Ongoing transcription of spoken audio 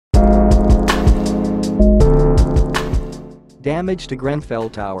Damage to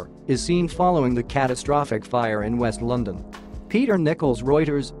Grenfell Tower is seen following the catastrophic fire in West London. Peter Nicholls,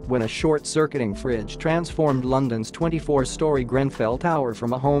 Reuters. When a short-circuiting fridge transformed London's 24-story Grenfell Tower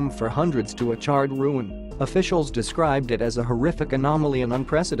from a home for hundreds to a charred ruin, officials described it as a horrific anomaly and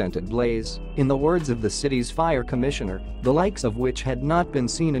unprecedented blaze, in the words of the city's fire commissioner, the likes of which had not been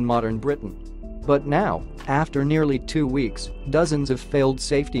seen in modern Britain. But now, after nearly 2 weeks, dozens of failed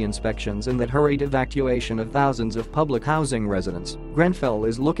safety inspections and the hurried evacuation of thousands of public housing residents, Grenfell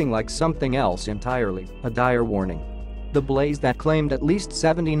is looking like something else entirely, a dire warning. The blaze that claimed at least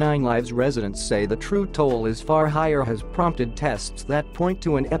 79 lives, residents say the true toll is far higher, has prompted tests that point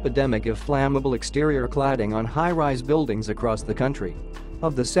to an epidemic of flammable exterior cladding on high-rise buildings across the country.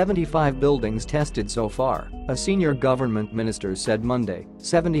 Of the 75 buildings tested so far, a senior government minister said Monday,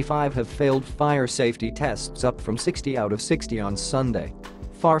 75 have failed fire safety tests, up from 60 out of 60 on Sunday.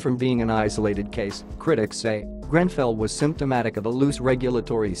 Far from being an isolated case, critics say, Grenfell was symptomatic of a loose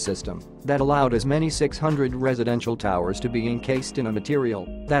regulatory system that allowed as many 600 residential towers to be encased in a material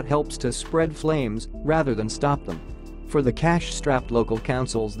that helps to spread flames rather than stop them. For the cash-strapped local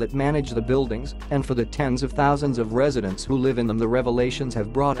councils that manage the buildings and for the tens of thousands of residents who live in them, the revelations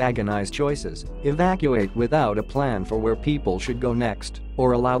have brought agonized choices: evacuate without a plan for where people should go next,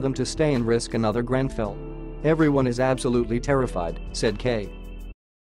 or allow them to stay and risk another Grenfell. Everyone is absolutely terrified, said Kay.